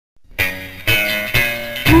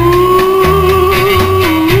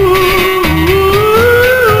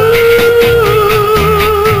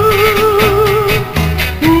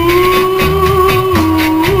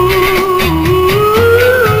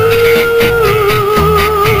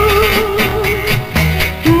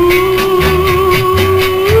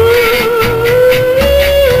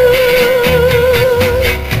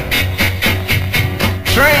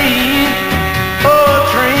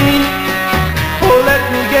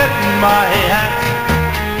my hat.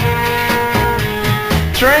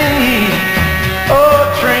 Train, oh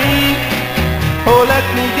train, oh let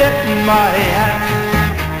me get my hat.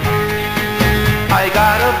 I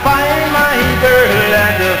gotta find my girl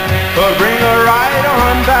and bring her right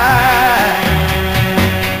on back.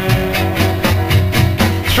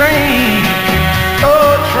 Train,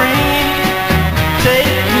 oh train,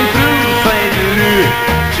 take me through St. Louis,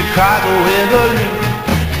 Chicago with a loop,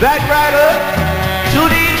 back right up to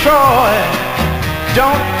Detroit.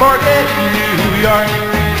 Don't forget New York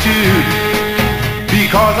too,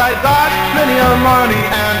 because I got plenty of money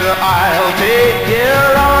and I'll take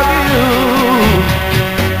care of you.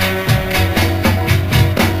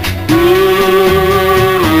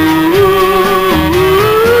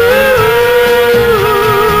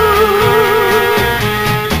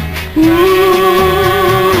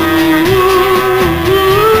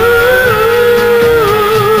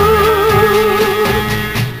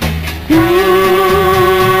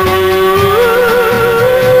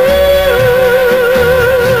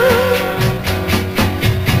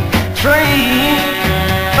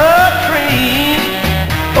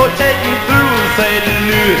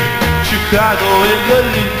 Chicago is the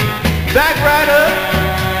loop, back right up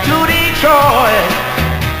to Detroit.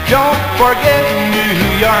 Don't forget New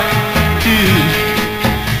York too,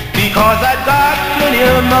 because I got plenty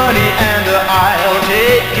of money and I'll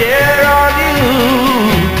take care of you.